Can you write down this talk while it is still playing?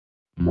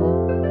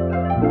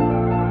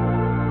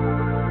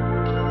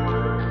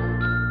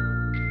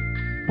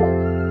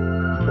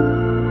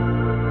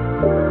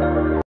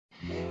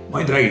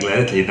dragi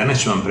gledatelji,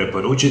 danas ću vam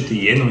preporučiti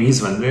jednu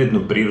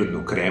izvanrednu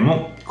prirodnu kremu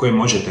koju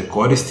možete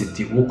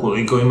koristiti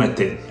ukoliko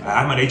imate,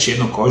 ajmo reći,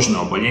 jedno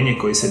kožno oboljenje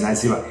koje se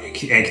naziva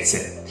ekcem.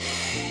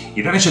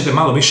 I danas ćete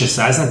malo više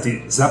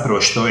saznati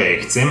zapravo što je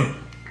ekcem,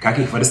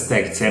 kakvih vrsta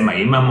ekcema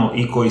imamo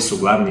i koji su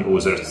glavni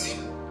uzroci.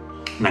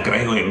 Na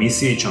kraju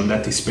emisije ću vam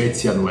dati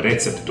specijalnu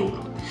recepturu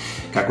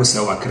kako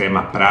se ova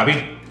krema pravi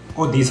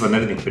od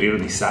izvanrednih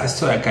prirodnih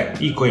sastojaka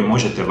i koje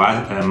možete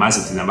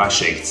mazati na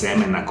vaše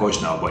ekceme, na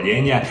kožna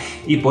oboljenja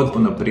i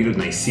potpuno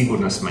prirodno i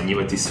sigurno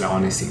smanjivati sve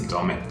one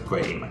simptome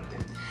koje imate.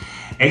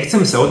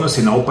 Ekcem se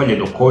odnosi na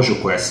upaljenu kožu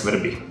koja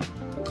svrbi,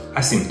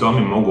 a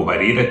simptomi mogu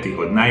varirati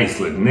od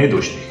naizgled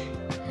nedužnih,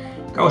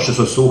 kao što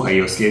su suha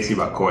i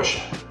osjetljiva koža,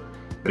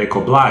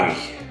 preko blagih,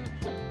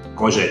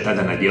 koža je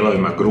tada na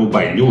dijelovima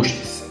gruba i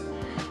ljušti se,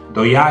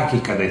 do jakih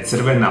kada je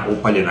crvena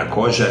upaljena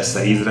koža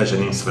sa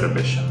izraženim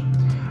svrbežom.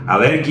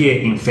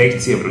 Alergije,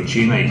 infekcije,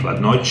 vrućina i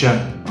hladnoća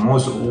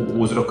mogu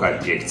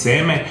uzrokovati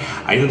ekceme,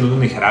 a jedan od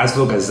onih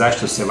razloga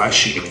zašto se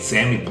vaši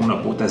ekcemi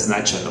puno puta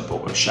značajno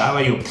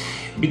pogoršavaju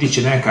biti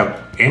će nekakav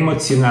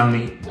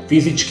emocionalni,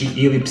 fizički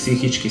ili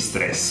psihički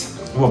stres.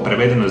 Ovo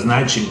prevedeno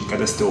znači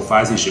kada ste u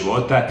fazi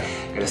života,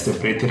 kada ste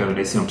pretjerano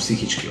recimo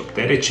psihički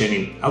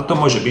opterećeni, ali to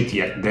može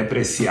biti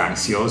depresija,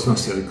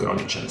 anksioznost ili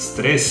kroničan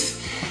stres.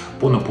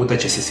 Puno puta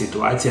će se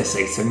situacija sa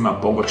ekcemima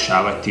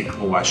pogoršavati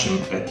u vašem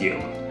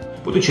tijelu.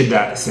 Budući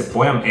da se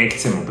pojam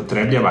ekcem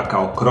upotrebljava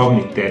kao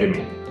krovni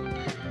termin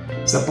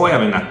za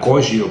pojave na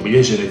koži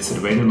obilježene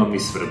crvenilom i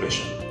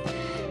svrbežom,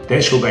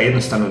 teško ga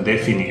jednostavno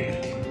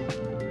definirati.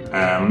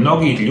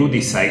 Mnogi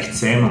ljudi sa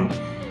ekcemom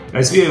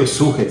razvijaju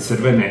suhe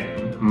crvene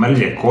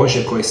mrlje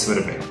kože koje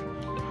svrbe,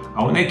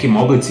 a u nekim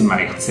oblicima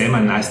ekcema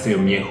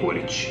nastaju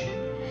mjehurići.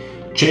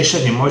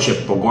 Češanje može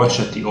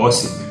pogoršati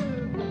osip,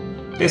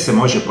 te se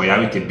može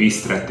pojaviti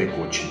bistra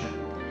tekućina.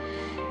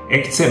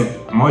 Ekcem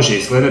može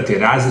izgledati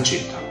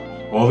različito,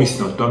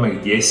 ovisno o tome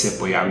gdje se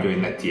pojavljuje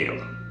na tijelu.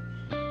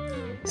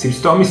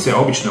 Simptomi se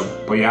obično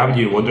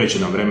pojavljuju u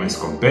određenom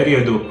vremenskom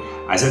periodu,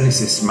 a zatim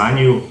se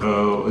smanjuju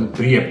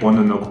prije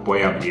ponovnog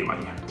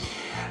pojavljivanja.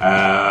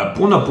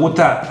 Puno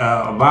puta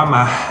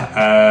vama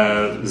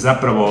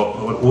zapravo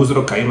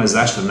uzroka ima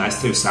zašto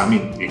nastaju sami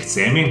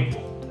ekcemi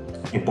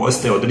i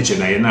postoje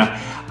određena jedna,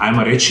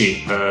 ajmo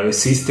reći,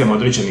 sistem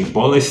određenih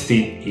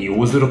bolesti i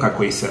uzroka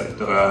koji se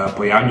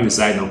pojavljuju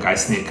zajedno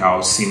kasnije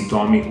kao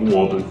simptomi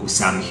u obliku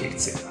samih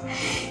ekcema.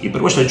 I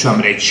prvo što ću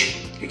vam reći,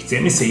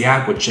 ekcemi se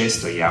jako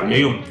često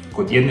javljaju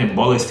kod jedne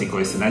bolesti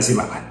koja se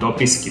naziva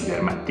atopijski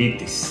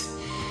dermatitis.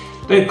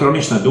 To je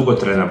kronična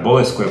dugotrajna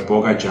bolest koja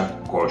pogađa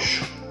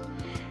kožu.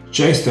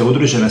 Često je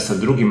udružena sa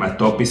drugim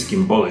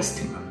atopijskim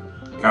bolestima,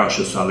 kao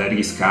što su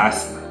alergijska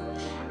astma,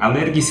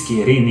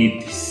 alergijski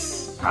rinitis,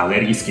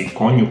 alergijski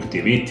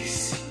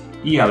konjuktivitis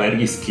i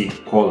alergijski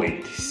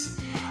kolitis.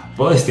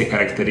 Bolest je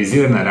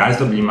karakterizirana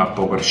razdobljima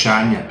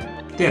pogoršanja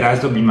te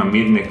razdobljima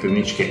mirne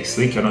kliničke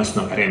slike,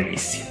 odnosno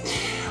remisije.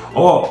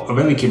 Ovo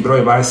veliki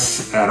broj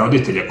vas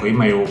roditelja koji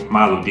imaju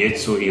malu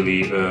djecu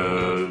ili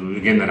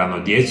generalno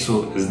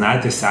djecu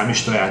znate sami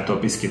što je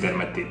atopijski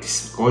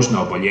dermatitis.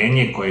 Kožno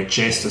oboljenje koje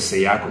često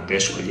se jako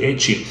teško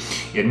liječi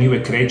jer mi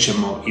uvijek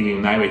krećemo ili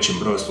u najvećem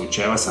broju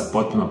slučajeva sa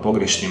potpuno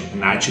pogrešnim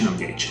načinom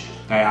liječenja.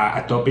 Taj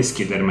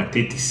atopijski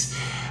dermatitis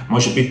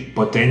može biti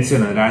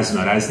potencijalan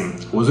raznim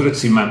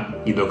uzrocima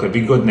i dok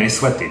vi god ne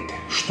shvatite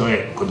što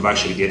je kod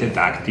vašeg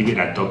djeteta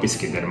aktivira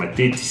atopijski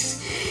dermatitis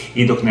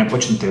i dok ne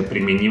počnete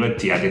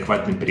primjenjivati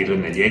adekvatne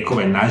prirodne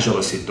lijekove,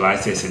 nažalost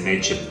situacija se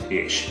neće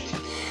riješiti.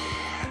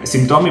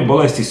 Simptomi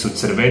bolesti su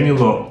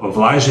crvenilo,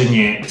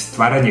 vlaženje,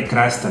 stvaranje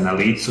krasta na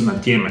licu,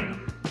 na tjemenu,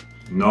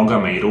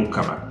 nogama i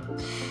rukama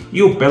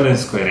i u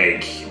pelenskoj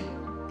regiji.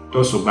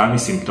 To su glavni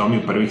simptomi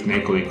u prvih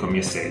nekoliko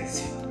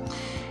mjeseci.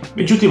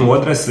 Međutim, u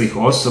odraslih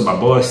osoba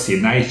bolest je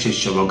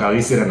najčešće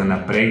lokalizirana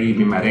na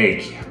pregibima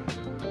regija,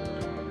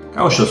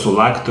 kao što su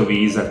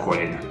laktovi iza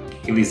koljena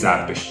ili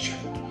zapešća.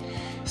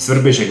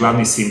 Svrbež je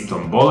glavni simptom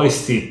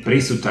bolesti,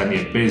 prisutan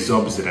je bez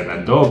obzira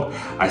na dob,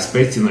 a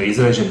specijalno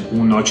izražen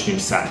u noćnim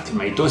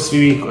satima. I to svi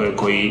vi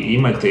koji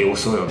imate u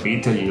svojoj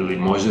obitelji ili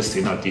možda ste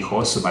jedna od tih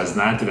osoba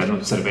znate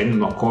da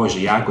crvenilo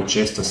kože jako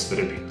često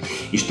svrbi.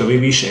 I što vi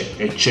više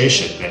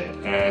češete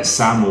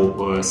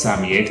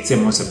sami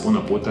ekcem, on se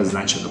puno puta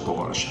značajno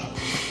pogoršava.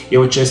 I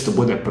ovo često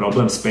bude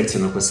problem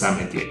specijalno kod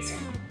same djece.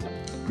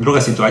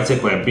 Druga situacija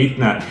koja je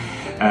bitna,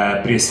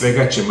 prije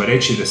svega ćemo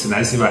reći da se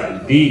naziva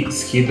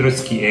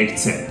dishidrotski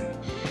ekcem.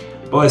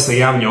 Bolest se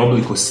javlja u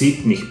obliku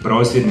sitnih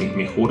prozirnih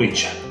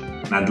mjehurića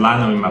na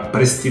dlanovima,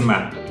 prstima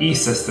i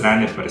sa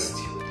strane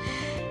prstiju,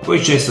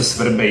 koji često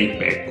svrbe i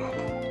peku.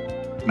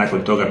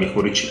 Nakon toga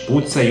mjehurići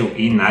pucaju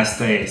i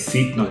nastaje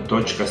sitno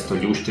točkasto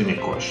ljuštenje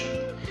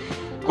kože.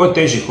 Kod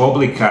težih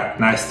oblika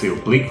nastaju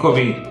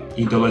plikovi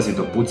i dolazi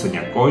do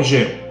pucanja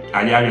kože,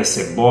 a javlja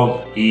se bol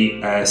i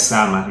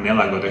sama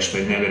nelagoda, što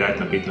je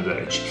nevjerojatno bitno da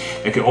reći.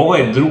 Dakle, ovo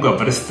je druga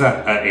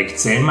vrsta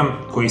ekcema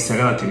koji se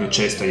relativno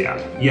često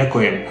javlja.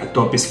 Iako je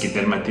atopijski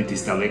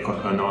dermatitis daleko,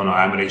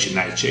 ajmo reći,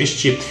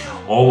 najčešći,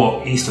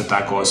 ovo isto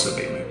tako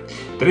osobe imaju.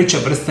 Treća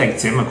vrsta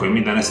ekcema koju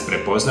mi danas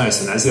prepoznajemo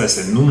naziva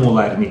se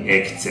numularni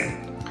ekcem.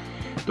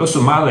 To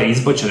su male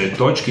izbočene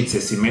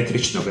točkice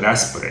simetričnog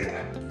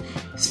rasporeda,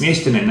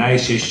 smještene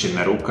najčešće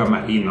na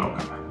rukama i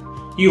nogama.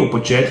 I u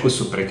početku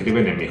su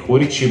prekrivene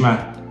mjehurićima,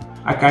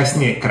 a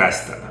kasnije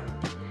krastama.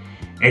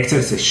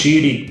 Ekcem se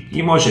širi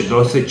i može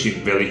doseći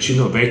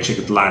veličinu većeg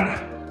dlana,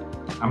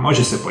 a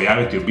može se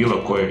pojaviti u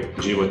bilo kojoj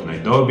životnoj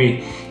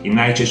dobi i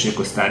najčešće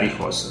kod starijih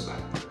osoba.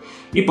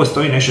 I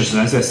postoji nešto što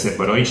naziva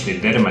seboroični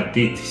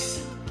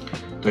dermatitis.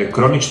 To je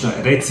kronično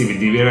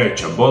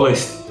recidivirajuća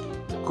bolest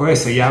koja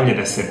se javlja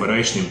na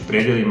seboroičnim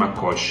predjelima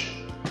kože.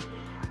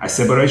 A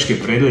seboroički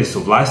predjeli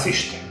su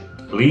vlasište,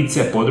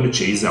 lice,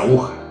 područje iza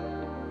uha,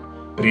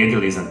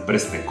 predjeli iznad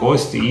prsne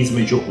kosti i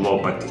između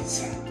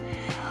lopatice.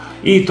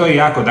 I to je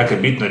jako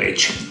bitno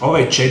reći.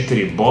 Ove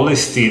 4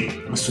 bolesti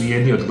su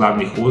jedni od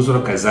glavnih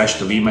uzroka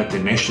zašto vi imate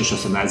nešto što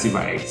se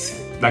naziva ekcem.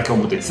 Dakle,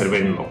 imate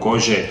crvenilo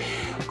kože,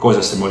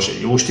 koža se može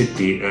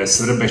ljuštiti,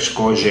 svrbež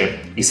kože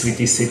i svi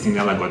ti sitni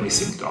nelagodni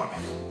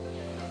simptomi.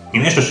 I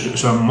nešto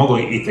što vam mogu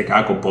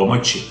itekako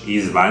pomoći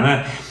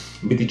izvana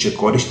biti će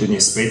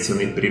korištenje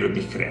specijalnih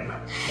prirodnih krema.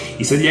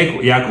 I sad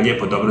jako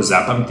lijepo dobro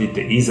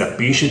zapamtite i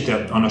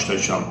zapišite ono što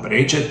ću vam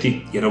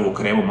pričati, jer ovu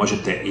kremu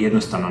možete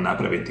jednostavno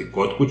napraviti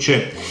kod kuće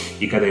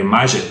i kada ju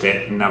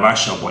mažete na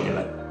vaša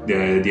oboljela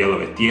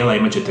dijelove tijela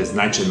imat ćete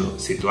značajnu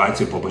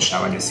situaciju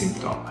poboljšavanja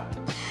simptoma.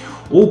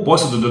 U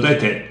posudu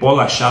dodajte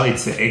pola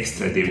šalice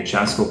ekstra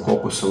djevičanskog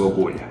kokosovog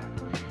ulja,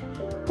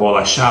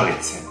 pola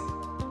šalice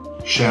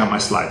shea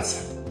maslaca,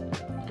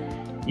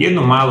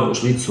 jednu malu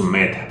žlicu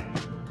meda,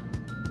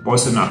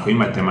 posebno ako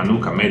imate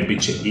manuka med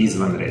bit će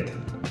izvanredan,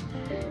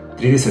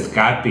 30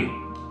 kapi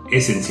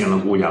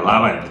esencijalnog ulja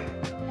lavande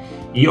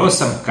i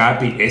 8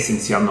 kapi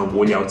esencijalnog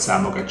ulja od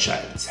samoga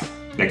čajevca.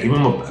 Dakle,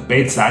 imamo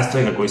 5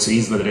 sastojaka koji su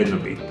izvanredno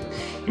bitni.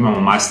 Imamo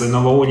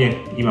maslinovo ulje,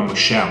 imamo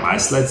shea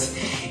maslac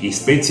i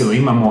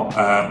specijalno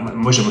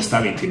možemo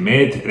staviti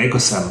med. Rekao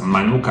sam,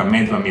 manuka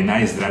med vam je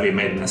najzdraviji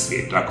med na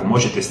svijetu. Ako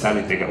možete,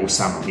 stavite ga u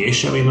samu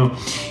mješavinu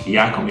i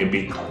jako mi je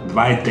bitno.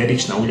 2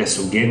 eterična ulja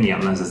su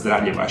genijalna za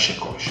zdravlje vaše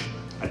kože,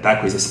 a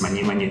tako i za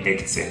smanjivanje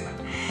ekcema.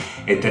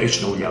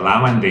 Eterična ulja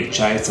lavande i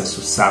čajevca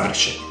su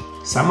savršeni.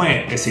 Samo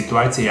je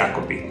situacija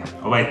jako bitna.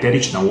 Ova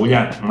eterična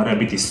ulja mora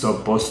biti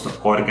 100%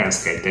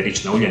 organska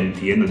eterična ulja,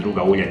 niti jedna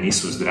druga ulja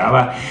nisu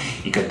zdrava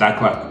i kad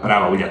takva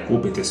prava ulja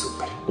kupite,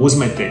 super.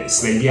 Uzmete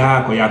sve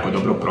jako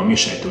dobro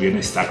promiješajte u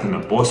jednoj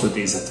staklenoj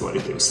posudi i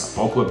zatvorite ju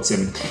sa poklopcem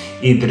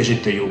i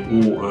držite ju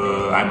u,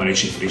 ajmo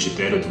reći,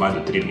 frižideru 2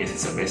 do 3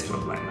 mjeseca bez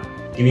problema.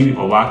 I vi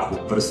ovakvu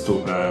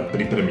vrstu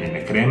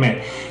pripremljene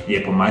kreme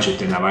lijepo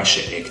mažete na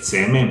vaše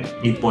ekceme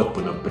i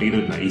potpuno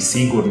prirodno i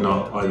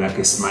sigurno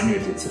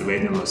smanjujete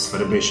crvenilo,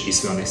 svrbež i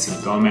sve one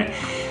simptome,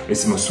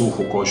 recimo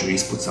suhu kožu,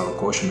 ispucalu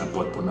kožu na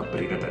potpuno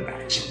prirodan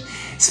način.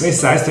 Sve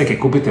sastojke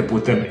kupite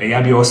putem,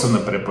 ja bih osobno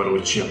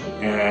preporučio,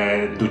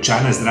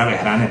 dućana zdrave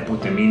hrane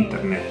putem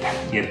interneta,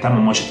 jer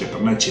tamo možete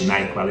pronaći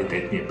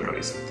najkvalitetnije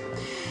proizvode.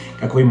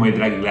 Kako vi, moji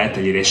dragi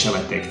gledatelji,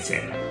 rješavate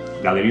ekceme?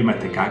 Da li vi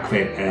imate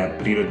kakve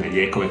prirodne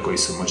lijekove koji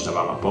su možda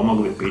vama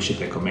pomogli?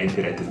 Pišite,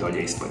 komentirajte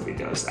dolje ispod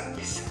video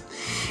zapisa.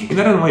 I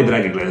naravno, moji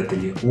dragi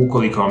gledatelji,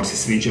 ukoliko vam se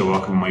sviđaju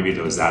ovakvi moji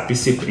video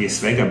zapisi, prije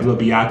svega bilo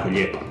bi jako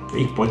lijepo da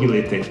ih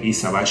podijelite i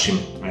sa vašim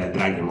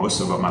dragim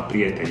osobama,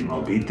 prijateljima,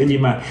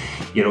 obiteljima,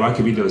 jer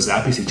ovakvi video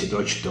zapisi će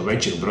doći do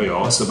većeg broja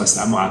osoba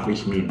samo ako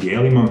ih mi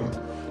dijelimo.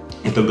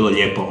 I to bilo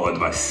lijepo od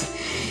vas.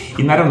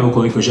 I naravno,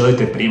 ukoliko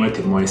želite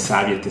primati moje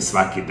savjete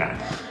svaki dan,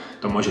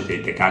 to možete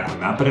itekako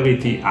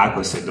napraviti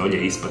ako se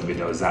dolje ispod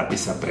video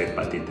zapisa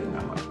pretplatite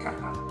na moj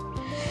kanal.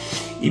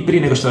 I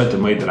prije nego što odete,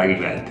 moji dragi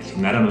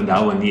gledatelji, naravno da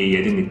ovo nije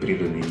jedini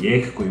prirodni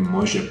lijek koji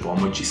može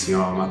pomoći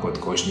svima vama kod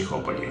kožnih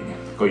oboljenja.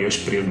 Koji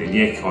još prirodni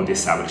lijek ovdje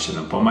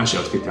savršeno pomaže,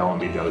 otkrite ovom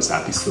video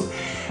zapisu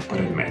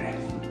pored mene.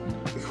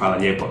 Hvala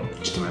lijepo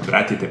što me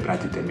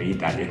pratite me i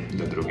dalje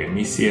do druge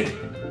emisije.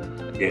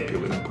 Lijep i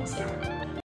ugodan pozdrav.